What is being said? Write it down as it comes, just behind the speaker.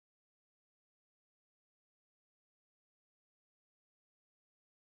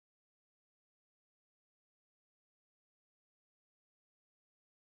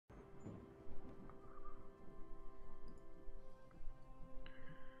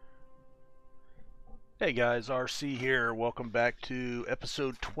Hey guys, RC here. Welcome back to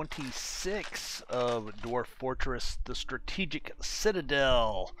episode 26 of Dwarf Fortress, the Strategic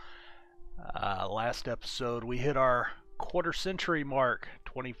Citadel. Last episode we hit our quarter century mark,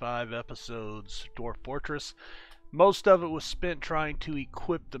 25 episodes, Dwarf Fortress. Most of it was spent trying to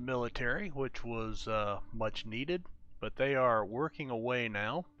equip the military, which was much needed, but they are working away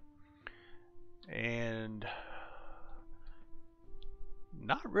now. And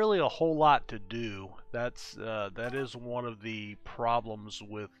not really a whole lot to do. That is one of the problems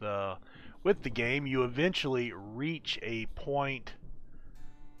with the game. You eventually reach a point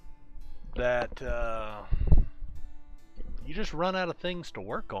that you just run out of things to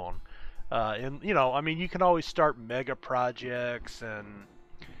work on. And I mean, you can always start mega projects, and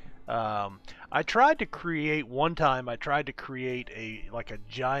I tried to create one time. I tried to create a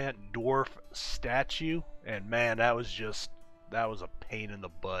giant dwarf statue, and man, that was a pain in the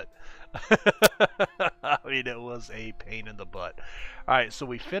butt. I mean, it was a pain in the butt. Alright, so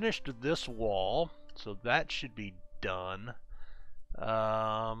we finished this wall, so that should be done.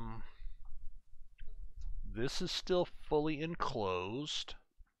 This is still fully enclosed.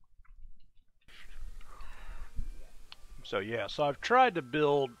 So yeah, so I've tried to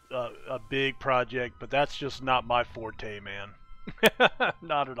build a big project, but that's just not my forte, man.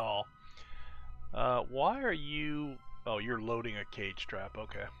 Not at all. Why are you... Oh, you're loading a cage trap,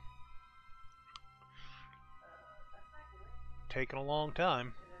 okay. Taking a long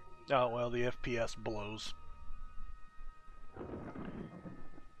time. Oh, well, the FPS blows.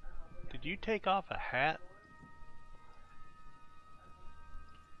 Did you take off a hat?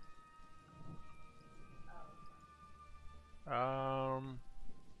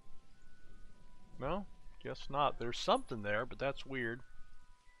 No, guess not. There's something there, but that's weird.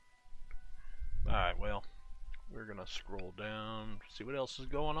 Alright, well, we're gonna scroll down, see what else is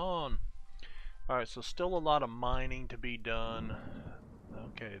going on. Alright, so still a lot of mining to be done.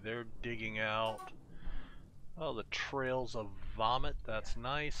 Okay, they're digging out. Oh, the trails of vomit, that's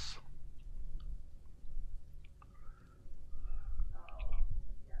nice.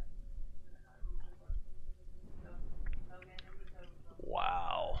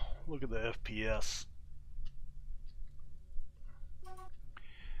 Wow, look at the FPS.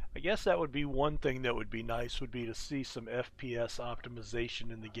 I guess that would be one thing that would be nice, would be to see some FPS optimization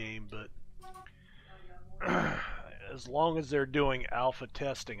in the game, but as long as they're doing alpha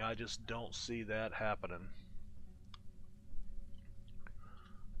testing, I just don't see that happening.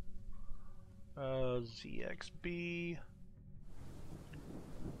 ZXB.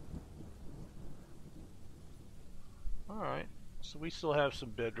 Alright, so we still have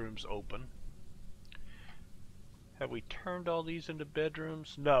some bedrooms open. Have we turned all these into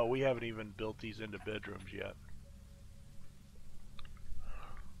bedrooms? No, we haven't even built these into bedrooms yet.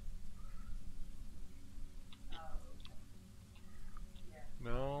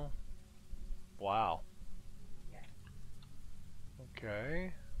 No? Wow.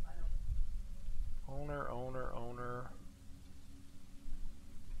 Okay. Owner.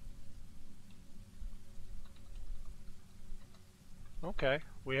 Okay,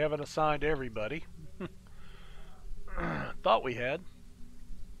 we haven't assigned everybody. Thought we had.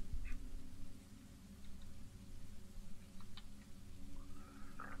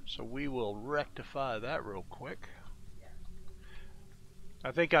 So we will rectify that real quick.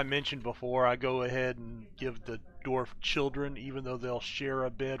 I think I mentioned before, I go ahead and give the dwarf children, even though they'll share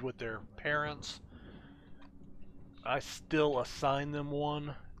a bed with their parents, I still assign them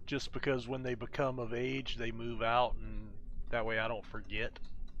one, just because when they become of age, they move out, and that way I don't forget.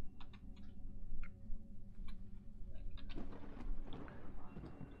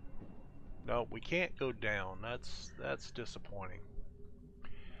 No, we can't go down. That's disappointing.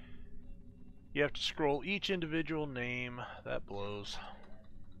 You have to scroll each individual name. That blows.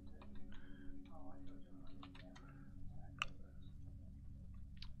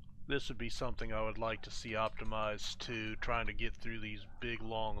 This would be something I would like to see optimized too, trying to get through these big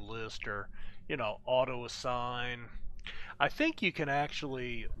long lists, or, auto assign. I think you can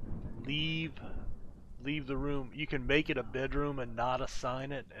actually leave the room. You can make it a bedroom and not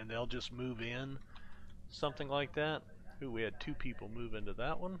assign it, and they'll just move in. Something like that. Ooh, we had 2 people move into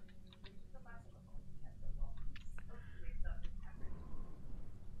that one.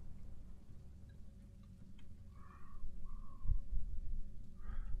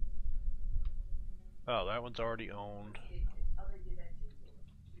 Oh, that one's already owned.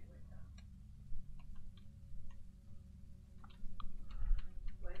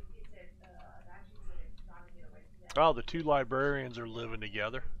 Oh, the 2 librarians are living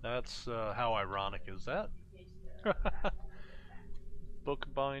together. That's how ironic is that?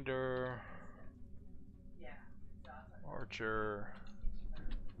 Bookbinder. archer,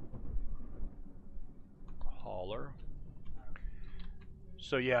 hauler.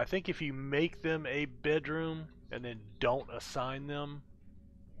 So yeah, I think if you make them a bedroom and then don't assign them,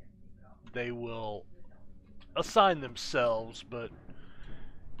 they will assign themselves, but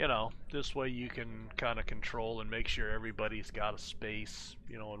you know, this way you can kind of control and make sure everybody's got a space,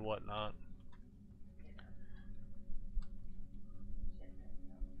 you know, and whatnot.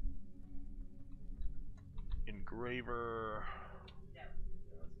 Engraver.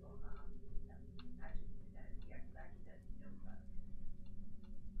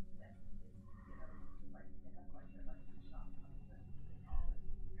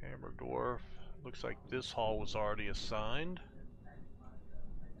 Hammer Dwarf. Looks like this hall was already assigned.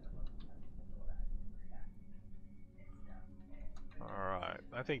 Alright,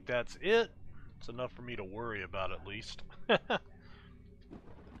 I think that's it. It's enough for me to worry about at least.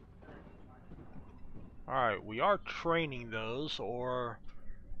 Alright, we are training those, or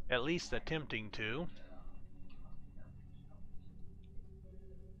at least attempting to.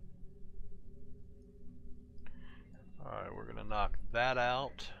 Alright, we're gonna knock that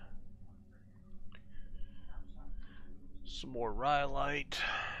out. Some more rhyolite.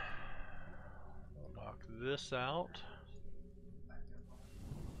 We'll knock this out.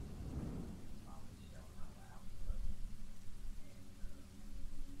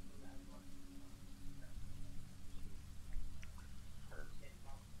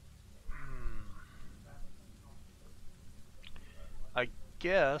 I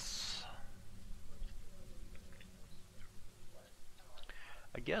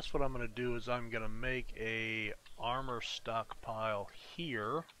guess what I'm going to do is I'm going to make a armor stockpile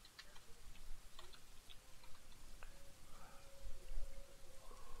here.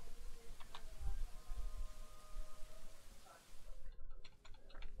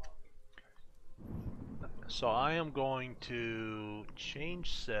 So I am going to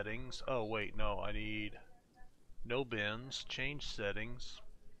change settings. Oh wait, no, I need no bins. Change settings.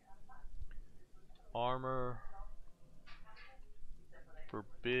 Armor.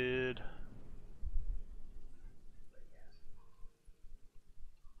 Forbid.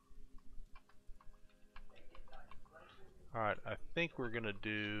 Alright, I think we're gonna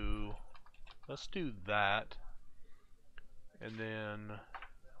do, let's do that, and then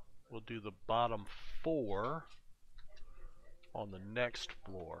we'll do the bottom 4 on the next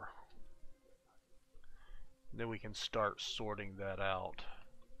floor. And then we can start sorting that out.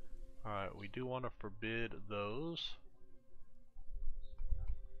 Alright, we do want to forbid those.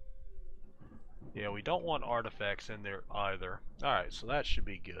 Yeah, we don't want artifacts in there either. Alright, so that should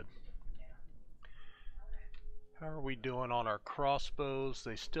be good. How are we doing on our crossbows?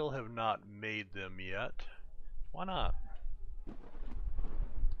 They still have not made them yet. Why not?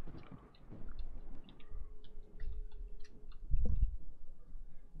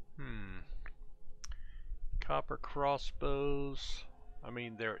 Copper crossbows. I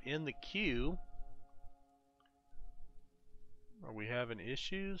mean, they're in the queue. Are we having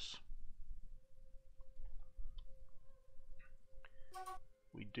issues?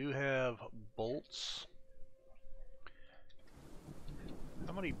 We do have bolts.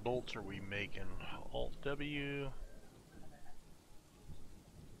 How many bolts are we making? Alt W.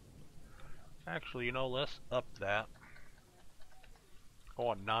 Actually, you know, let's up that. I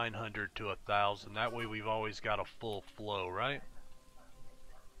want 900 to 1,000. That way we've always got a full flow, right?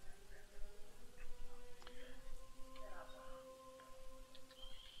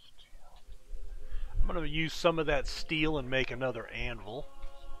 I'm going to use some of that steel and make another anvil.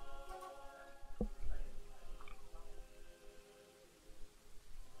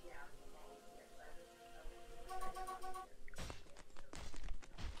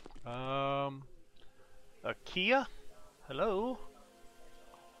 A Keas? Hello?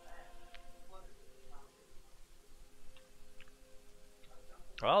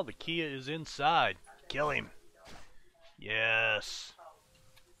 Oh, the Keas is inside. Kill him. Yes.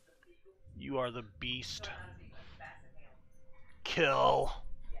 You are the beast. Kill.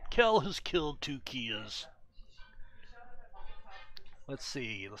 Kel has killed 2 Keas. Let's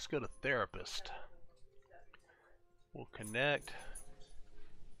see. Let's go to therapist. We'll connect.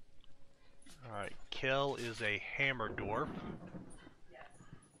 Alright, Kel is a hammer dwarf.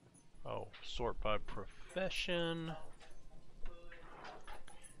 Oh, sort by profession.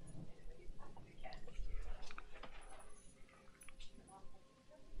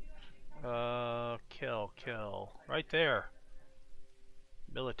 Kel. Right there.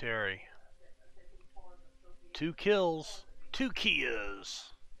 Military. 2 kills. 2 Keas.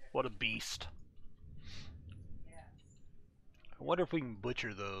 What a beast. I wonder if we can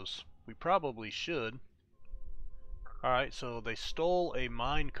butcher those. We probably should. Alright, so they stole a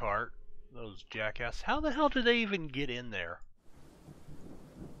minecart. Those jackasses. How the hell did they even get in there?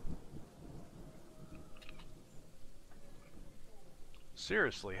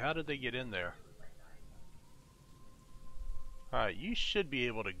 Seriously, how did they get in there? Alright, you should be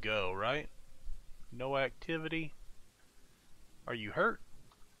able to go, right? No activity. Are you hurt?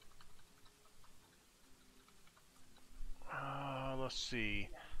 Let's see.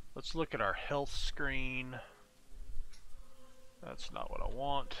 Let's look at our health screen. That's not what I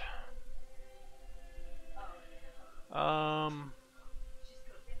want.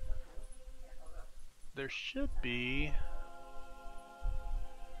 There should be...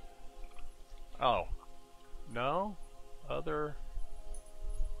 Oh. No? Other...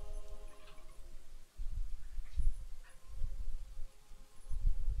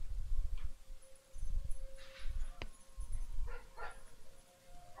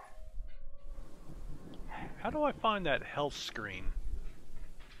 How do I find that health screen?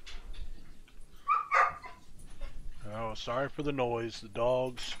 Oh, sorry for the noise. The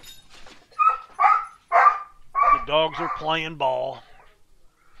dogs are playing ball.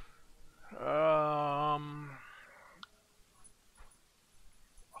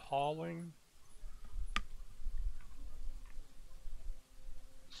 Hauling.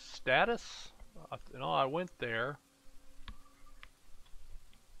 Status? No, I went there.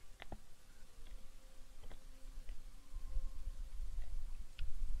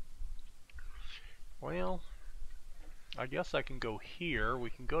 Well, I guess I can go here.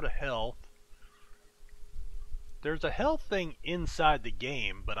 We can go to health. There's a health thing inside the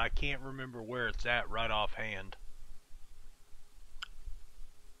game, but I can't remember where it's at right offhand.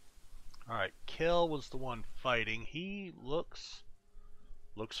 Alright, Kel was the one fighting. He looks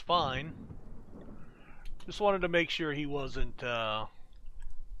fine. Just wanted to make sure he wasn't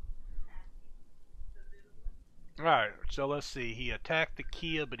Alright, so let's see. He attacked the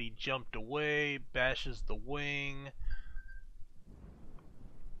Keas, but he jumped away, bashes the wing,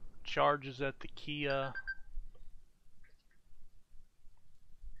 charges at the Keas.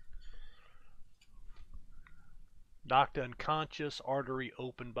 Knocked unconscious, artery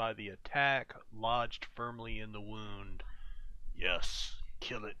opened by the attack, lodged firmly in the wound. Yes,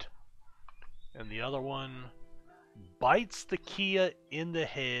 kill it. And the other one bites the Keas in the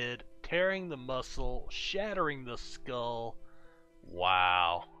head, tearing the muscle, shattering the skull.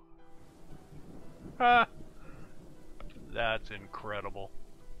 Wow. Ha! That's incredible.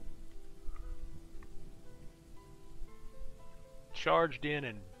 Charged in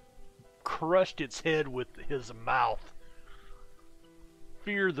and crushed its head with his mouth.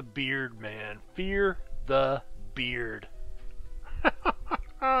 Fear the beard, man. Fear the beard.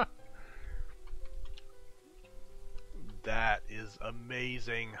 That is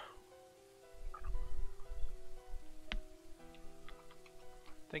amazing.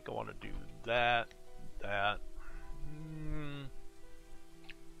 I think I want to do that.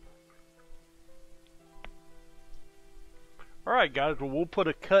 Alright guys, well, we'll put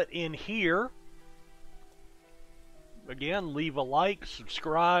a cut in here. Again, leave a like,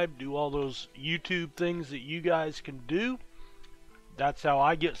 subscribe, do all those YouTube things that you guys can do. That's how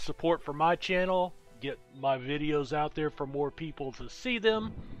I get support for my channel, get my videos out there for more people to see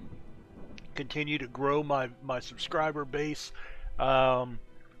them, continue to grow my subscriber base.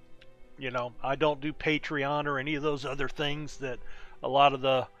 You know, I don't do Patreon or any of those other things that a lot of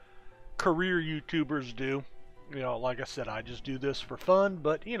the career YouTubers do. You know, like I said, I just do this for fun,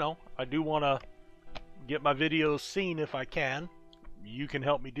 but, you know, I do want to get my videos seen if I can. You can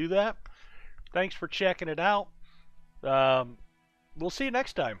help me do that. Thanks for checking it out. We'll see you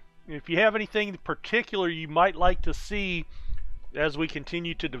next time. If you have anything particular you might like to see as we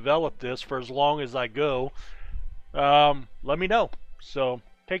continue to develop this for as long as I go, let me know. So,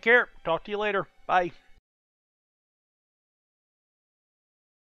 take care. Talk to you later. Bye.